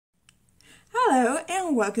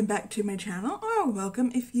welcome back to my channel, or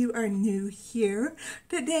welcome if you are new here.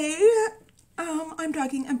 Today, I'm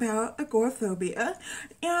talking about agoraphobia,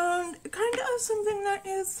 and kind of something that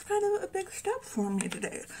is kind of a big step for me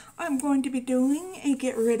today. I'm going to be doing a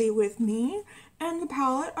get ready with me, and the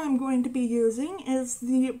palette I'm going to be using is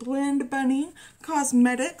the Blend Bunny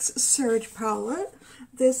Cosmetics Surge Palette.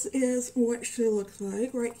 This is what she looks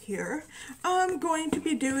like right here. I'm going to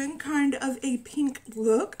be doing kind of a pink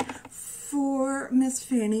look for Miss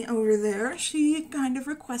Fanny over there. She kind of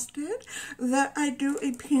requested that I do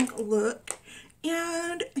a pink look.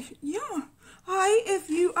 And yeah, hi, if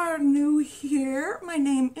you are new here, my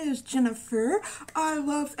name is Jennifer. I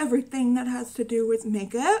love everything that has to do with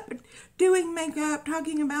makeup, doing makeup,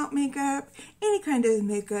 talking about makeup, any kind of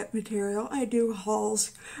makeup material. I do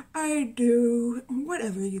hauls, I do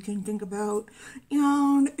whatever you can think about.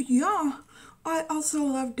 And yeah, I also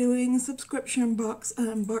love doing subscription box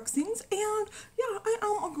unboxings, and yeah, I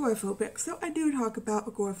am agoraphobic, so I do talk about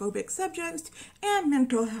agoraphobic subjects and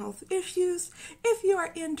mental health issues. If you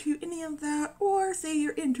are into any of that, or say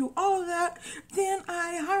you're into all of that, then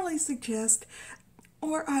I highly suggest,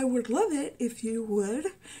 or I would love it if you would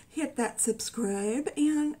hit that subscribe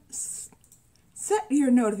and set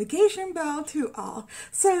your notification bell to all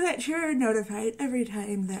so that you're notified every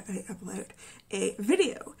time that I upload a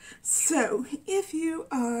video. So if you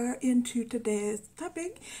are into today's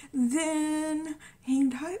topic, then hang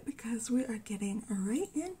tight because we are getting right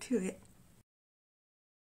into it.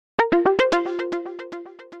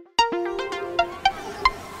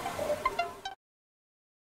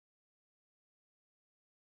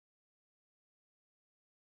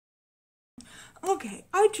 Okay,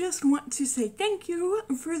 I just want to say thank you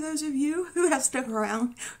for those of you who have stuck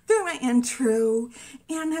around through my intro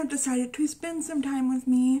and have decided to spend some time with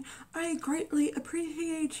me. I greatly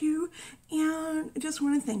appreciate you and just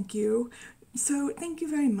want to thank you. So thank you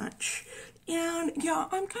very much. And yeah,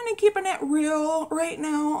 I'm kind of keeping it real right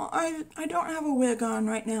now. I don't have a wig on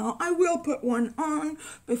right now. I will put one on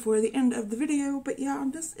before the end of the video, but yeah,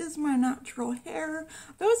 this is my natural hair.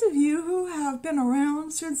 Those of you who have been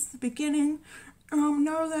around since the beginning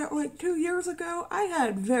know that like 2 years ago I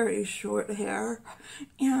had very short hair,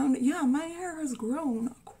 and yeah, my hair has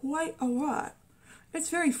grown quite a lot. It's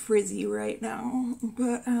very frizzy right now,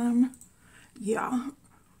 but yeah,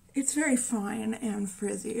 it's very fine and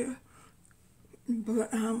frizzy. But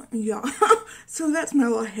yeah, so that's my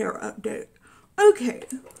little hair update. Okay,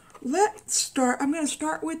 let's start. I'm going to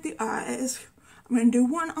start with the eyes. I'm going to do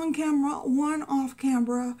one on camera, one off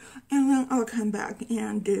camera, and then I'll come back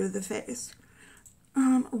and do the face.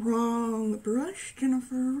 Wrong brush,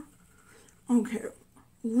 Jennifer. Okay,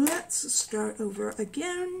 let's start over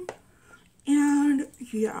again. And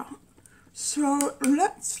yeah, so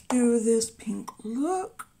let's do this pink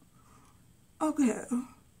look. Okay.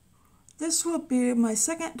 This will be my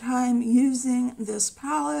second time using this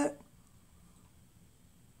palette.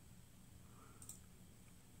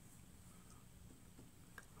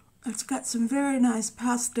 It's got some very nice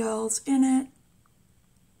pastels in it.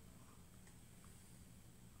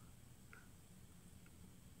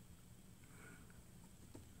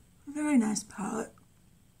 Very nice palette.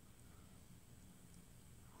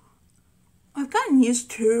 I've gotten used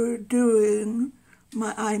to doing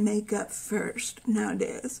my eye makeup first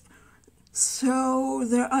nowadays, so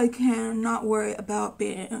that I can not worry about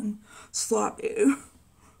being sloppy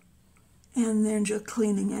and then just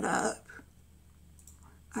cleaning it up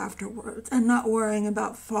afterwards and not worrying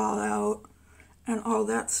about fallout and all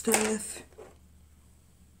that stuff.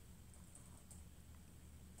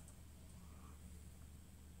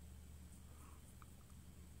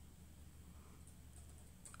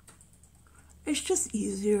 It's just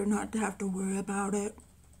easier not to have to worry about it.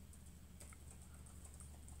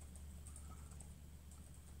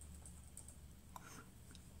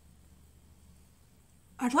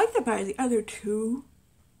 I'd like to buy the other two.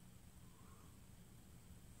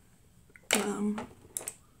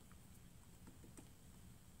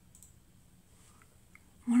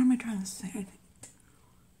 What am I trying to say?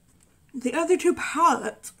 The other two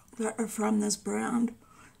palettes that are from this brand,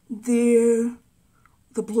 the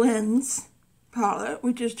Blends palette,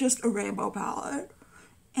 which is just a rainbow palette,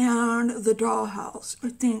 and the Dollhouse. I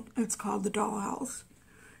think it's called the Dollhouse.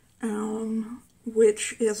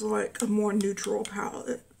 Which is like a more neutral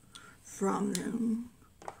palette from them.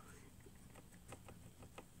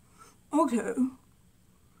 Okay,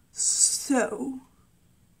 so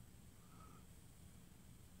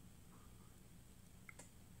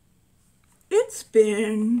it's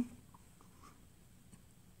been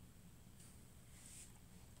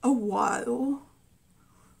a while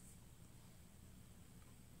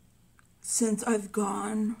since I've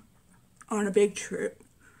gone on a big trip.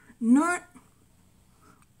 Not,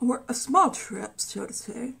 or a small trip, so to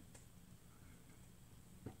say.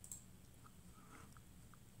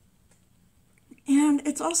 And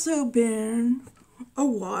it's also been a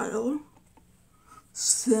while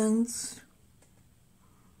since,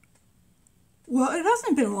 well, it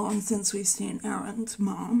hasn't been long since we've seen Aaron's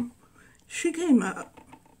mom. She came up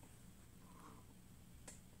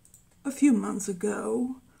a few months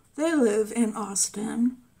ago. They live in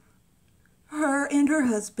Austin. Her and her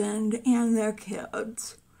husband and their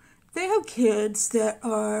kids. They have kids that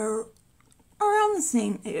are around the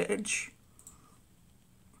same age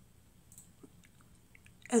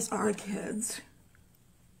as our kids,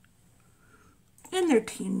 in their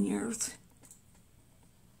teen years.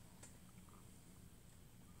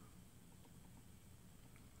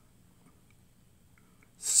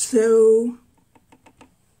 So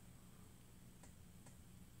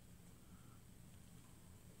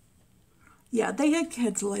yeah, they had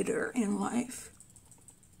kids later in life.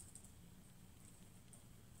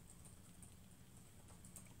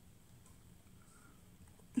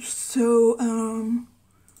 So,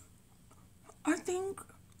 I think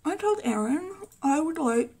I told Aaron I would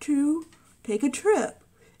like to take a trip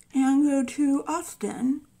and go to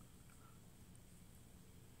Austin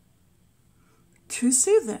to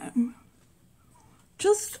see them.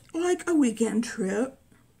 Just like a weekend trip.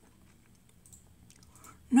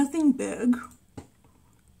 Nothing big.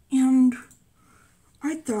 And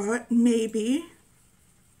I thought maybe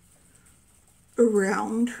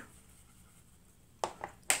around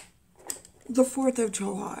the 4th of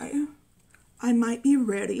July, I might be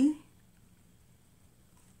ready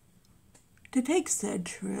to take said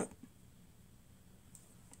trip.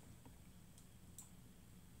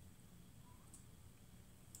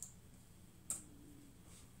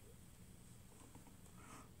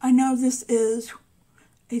 I know this is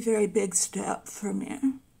a very big step for me.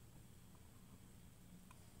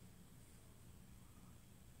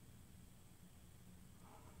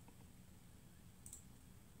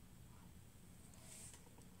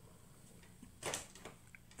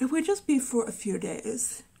 It would just be for a few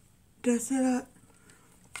days. Did I say that?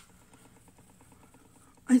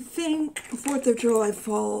 I think 4th of July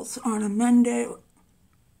falls on a Monday.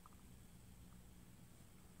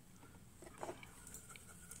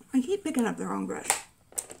 I keep picking up the wrong brush.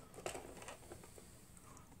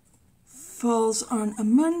 Falls on a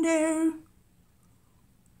Monday.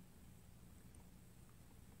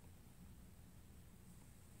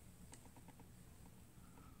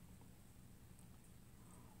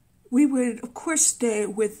 We would, of course, stay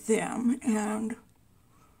with them and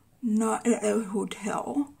not at a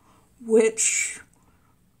hotel, which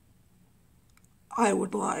I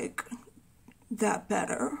would like that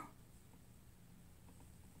better.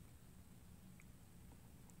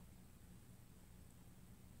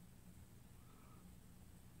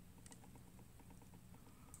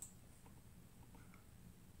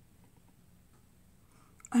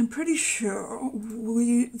 I'm pretty sure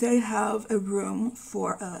they have a room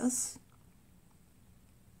for us.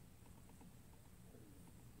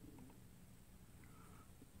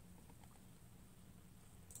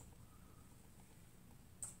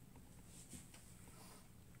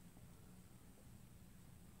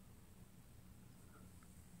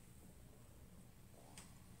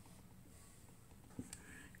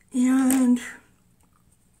 And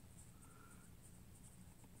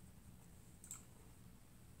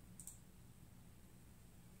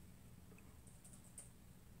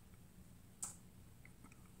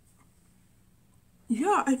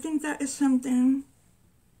yeah, I think that is something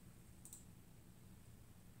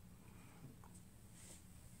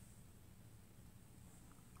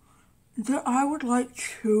that I would like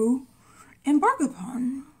to embark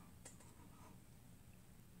upon.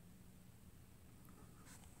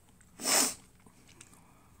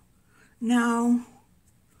 Now,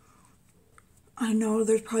 I know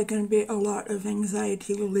there's probably going to be a lot of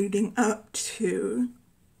anxiety leading up to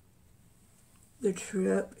the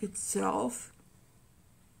trip itself.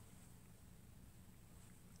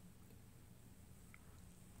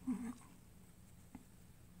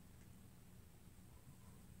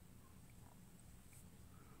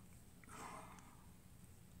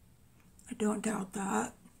 I don't doubt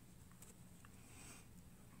that.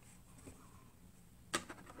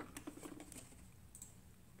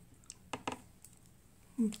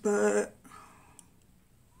 But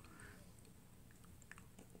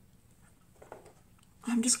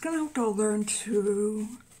I'm just gonna have to learn to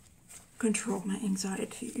control my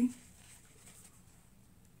anxiety.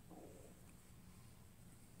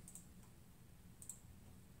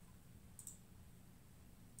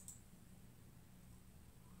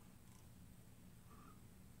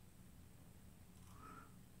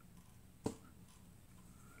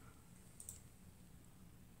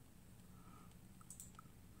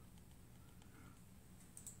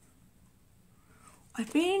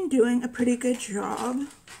 I've been doing a pretty good job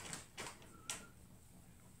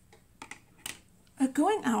at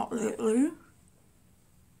going out lately.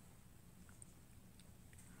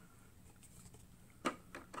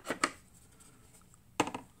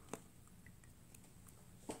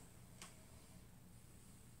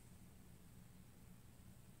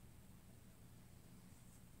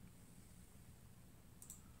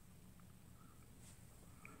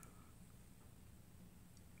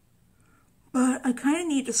 But I kind of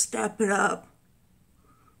need to step it up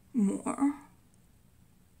more.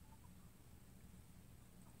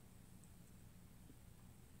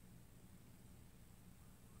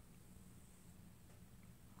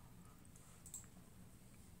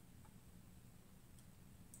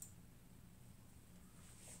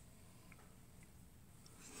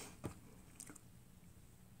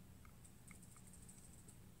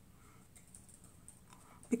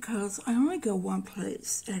 Because I only go one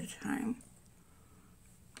place at a time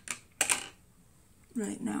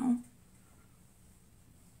right now.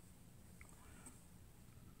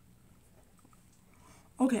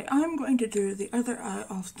 Okay, I'm going to do the other eye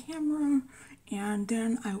off camera and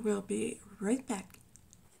then I will be right back.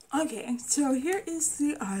 Okay, so here is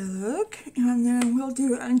the eye look and then we'll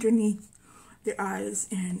do underneath the eyes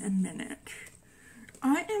in a minute.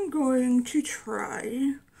 I am going to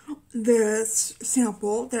try this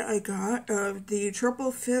sample that I got of the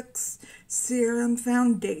Triple Fix Serum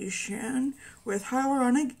Foundation with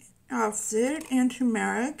hyaluronic acid and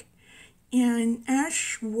turmeric and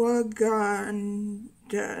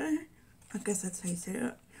ashwagandha, I guess that's how you say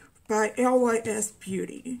it, by LYS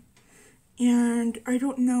Beauty. And I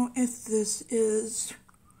don't know if this is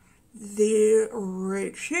the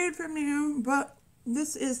right shade for me, but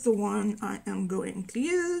this is the one I am going to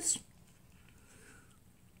use.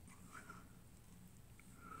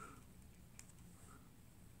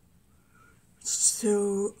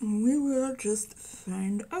 So we will just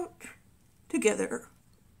find out together.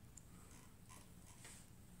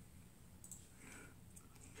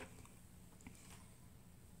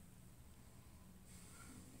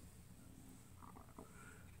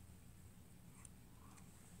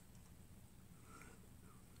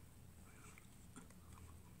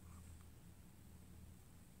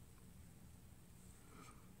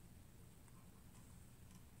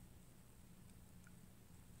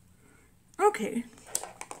 Okay.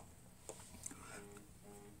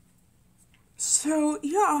 So,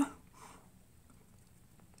 yeah.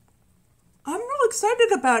 I'm real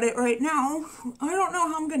excited about it right now. I don't know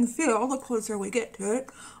how I'm going to feel the closer we get to it.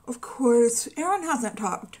 Of course, Aaron hasn't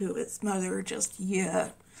talked to his mother just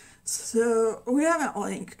yet. So, we haven't,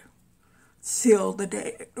 like, sealed the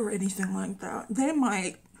date or anything like that. They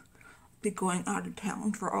might be going out of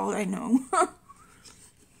town for all I know.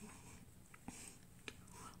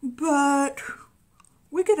 But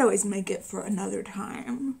we could always make it for another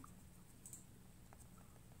time.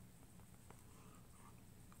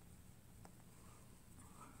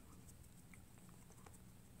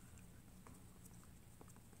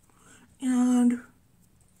 And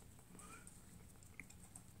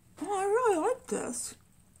I really like this.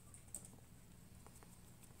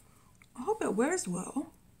 I hope it wears well.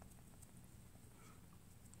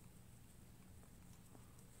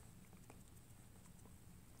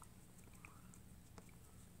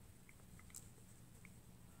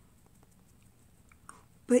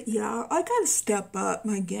 But yeah, I gotta step up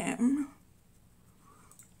my game.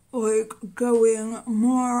 Like, going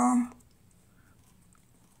more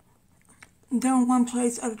down one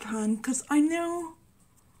place at a time, because I know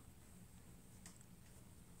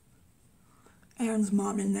Aaron's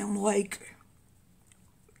mom and them like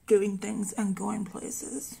doing things and going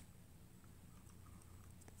places.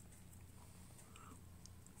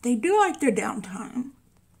 They do like their downtime.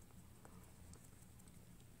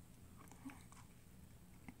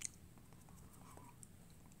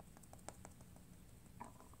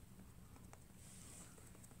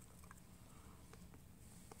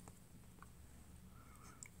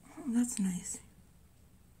 That's nice.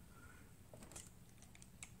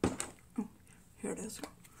 Oh, here it is.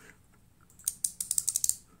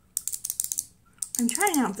 I'm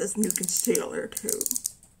trying out this new concealer too.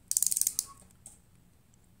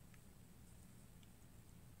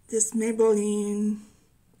 This Maybelline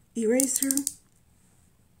eraser.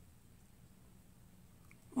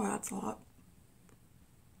 Well, that's a lot.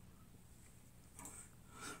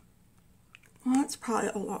 Well, that's probably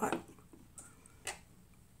a lot.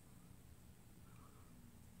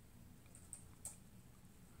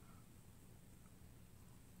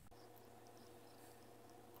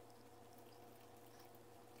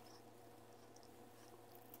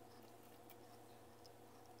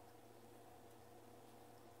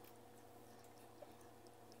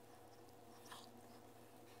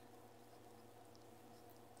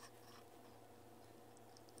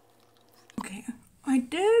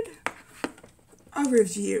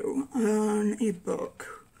 review on a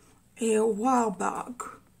book a while back,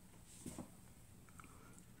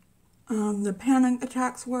 the Panic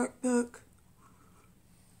Attacks Workbook,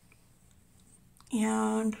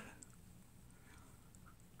 and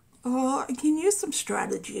I can use some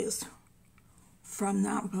strategies from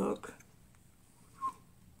that book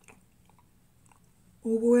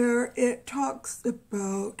where it talks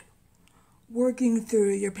about working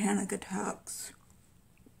through your panic attacks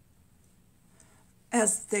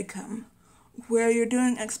as they come, where you're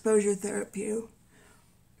doing exposure therapy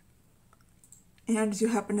and you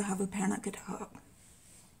happen to have a panic attack.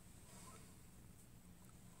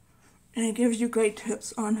 And it gives you great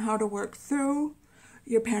tips on how to work through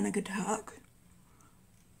your panic attack.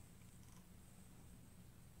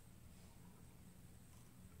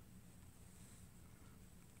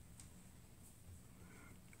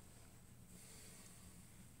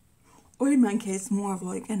 Or in my case, more of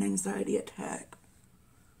like an anxiety attack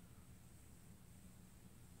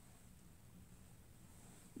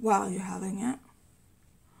while you're having it,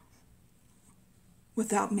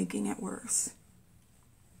 without making it worse.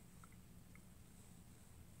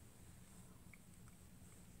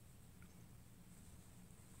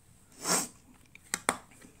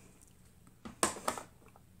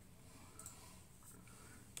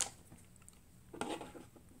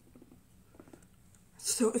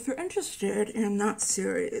 So if you're interested in that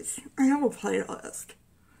series, I have a playlist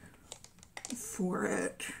for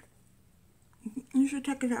it. You should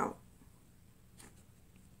check it out.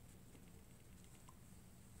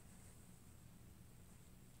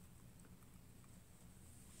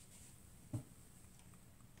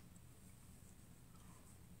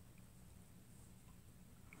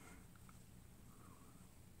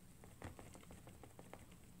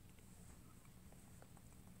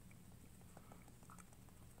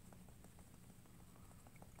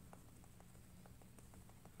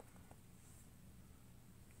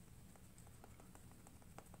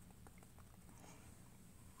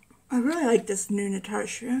 I really like this new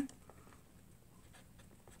Natasha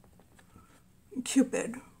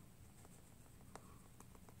Cupid.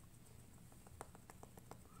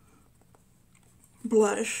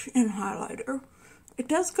 Blush and highlighter. It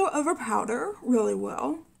does go over powder really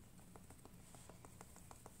well.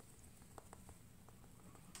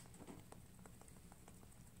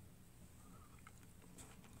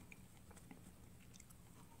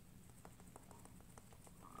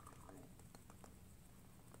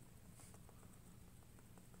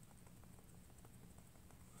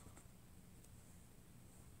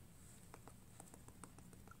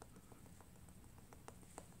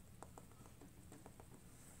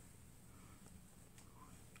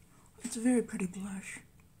 It's a very pretty blush.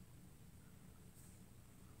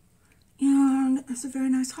 And it's a very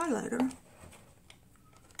nice highlighter.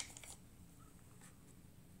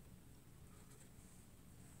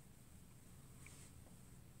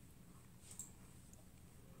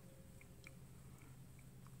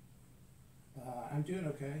 I'm doing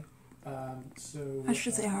okay. So I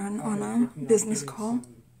should say on a business call.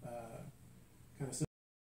 Kind of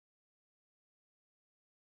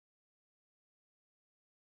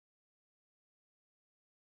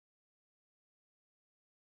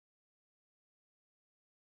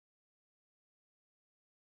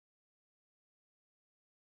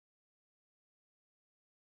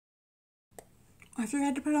I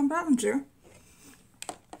forgot to put on bronzer.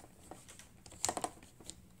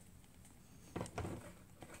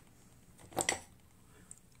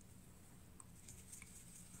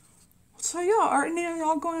 So yeah, are any of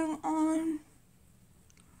y'all going on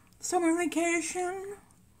summer vacation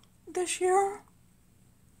this year?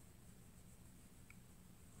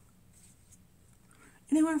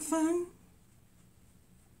 Anywhere fun?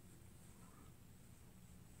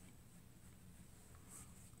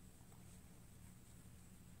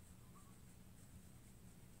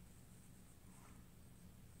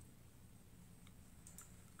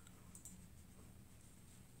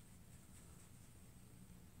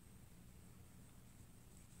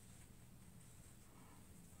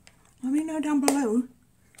 Let me know down below.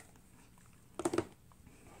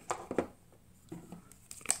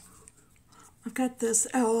 I've got this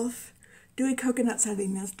e.l.f. Dewy Coconut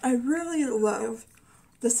Setting Mist. I really love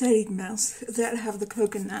the setting mists that have the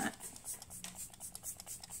coconut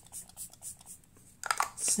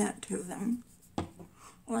scent to them.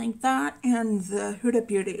 Like that and the Huda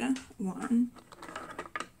Beauty one.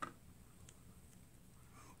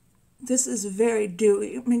 This is very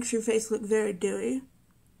dewy. It makes your face look very dewy.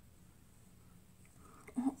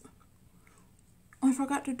 Oh, I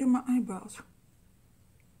forgot to do my eyebrows.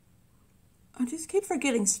 I just keep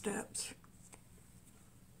forgetting steps.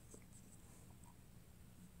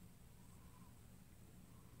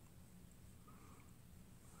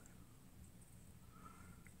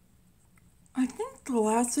 the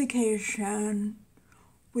last vacation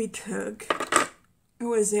we took, it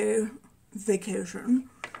was a vacation.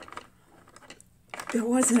 It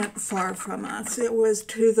wasn't far from us. It was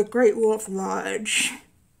to the Great Wolf Lodge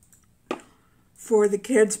for the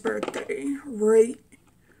kid's birthday, right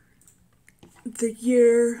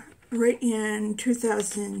in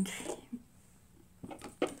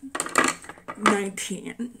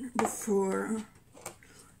 2019, before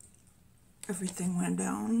everything went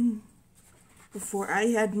down, before I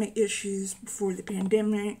had my issues, before the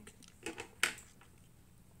pandemic.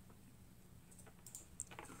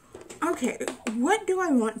 Okay, what do I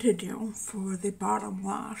want to do for the bottom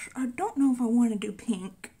wash? I don't know if I want to do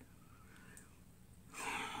pink.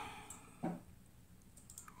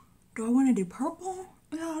 Do I want to do purple?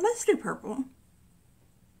 Yeah, let's do purple.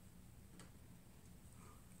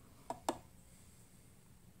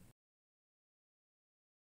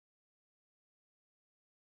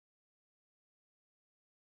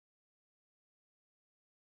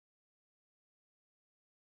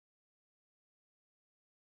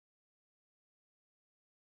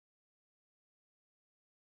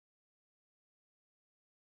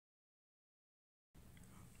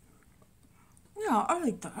 Yeah, I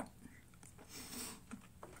like that.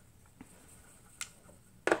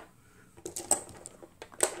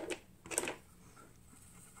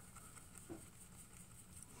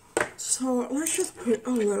 So let's just put a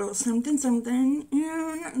little something something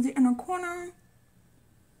in the inner corner.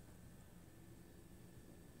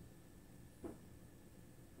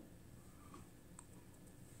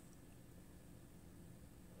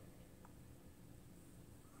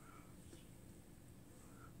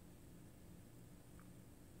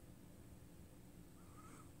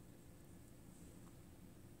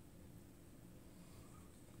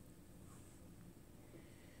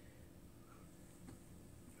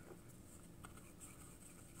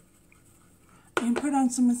 And put on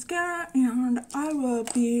some mascara, and I will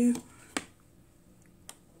be,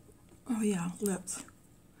 oh yeah, lips.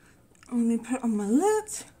 Let me put on my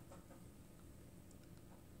lips.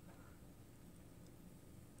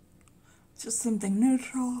 Just something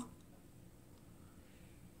neutral.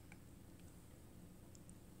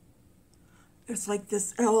 It's like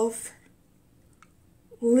this e.l.f.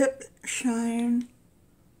 lip shine.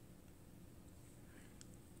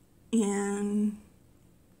 And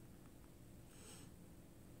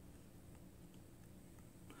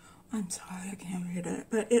I'm sorry, I can't read it,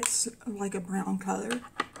 but it's like a brown color.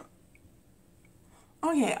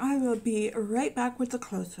 Okay, I will be right back with the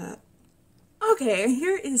close-up. Okay,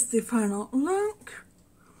 here is the final look.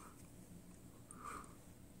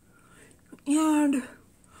 And,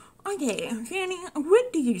 okay, Fanny,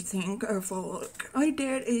 what do you think of the look? I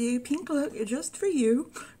did a pink look just for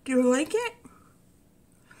you. Do you like it?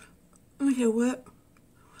 Okay, what?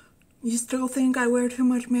 You still think I wear too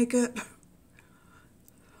much makeup?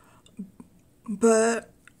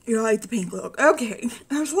 But you like the pink look. Okay,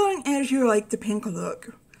 as long as you like the pink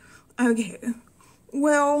look. Okay,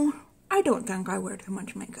 well, I don't think I wear too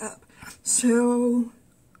much makeup. So,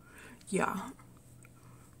 yeah.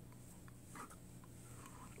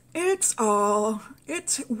 It's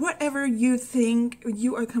whatever you think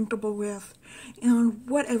you are comfortable with, and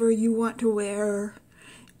whatever you want to wear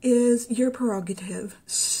is your prerogative.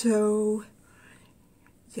 So,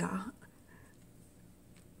 yeah.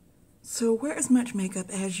 So wear as much makeup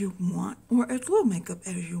as you want, or as little makeup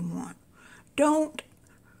as you want. Don't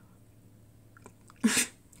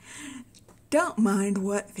mind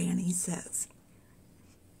what Fanny says.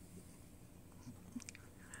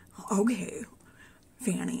 Okay,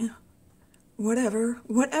 Fanny. Whatever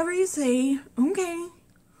you say, okay.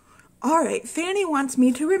 Alright, Fanny wants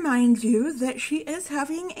me to remind you that she is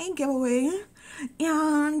having a giveaway,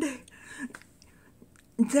 and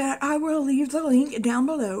that I will leave the link down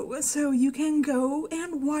below so you can go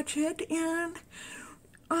and watch it and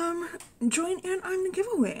join in on the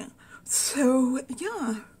giveaway. So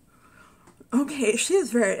yeah. Okay, she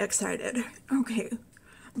is very excited. Okay.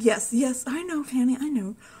 Yes, I know, Fanny, I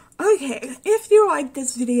know. Okay, if you like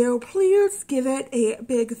this video, please give it a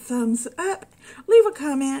big thumbs up. Leave a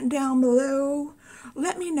comment down below.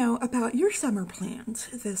 Let me know about your summer plans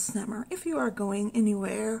this summer, if you are going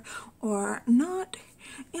anywhere or not.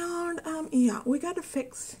 And, yeah, we gotta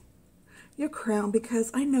fix your crown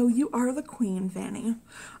because I know you are the queen, Fanny.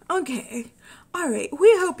 Okay, alright,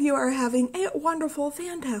 we hope you are having a wonderful,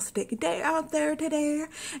 fantastic day out there today.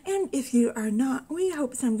 And if you are not, we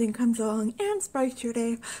hope something comes along and sparks your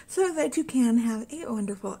day so that you can have a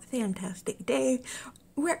wonderful, fantastic day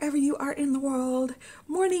wherever you are in the world,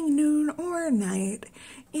 morning, noon, or night.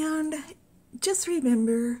 And just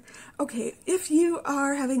remember, okay, if you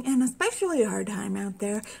are having an especially hard time out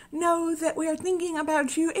there, know that we are thinking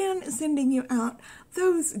about you and sending you out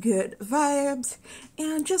those good vibes.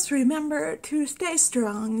 And just remember to stay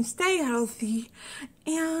strong, stay healthy,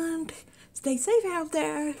 and stay safe out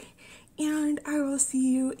there. And I will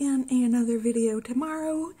see you in another video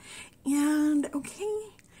tomorrow. And okay,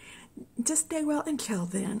 just stay well until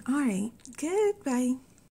then. All right, goodbye.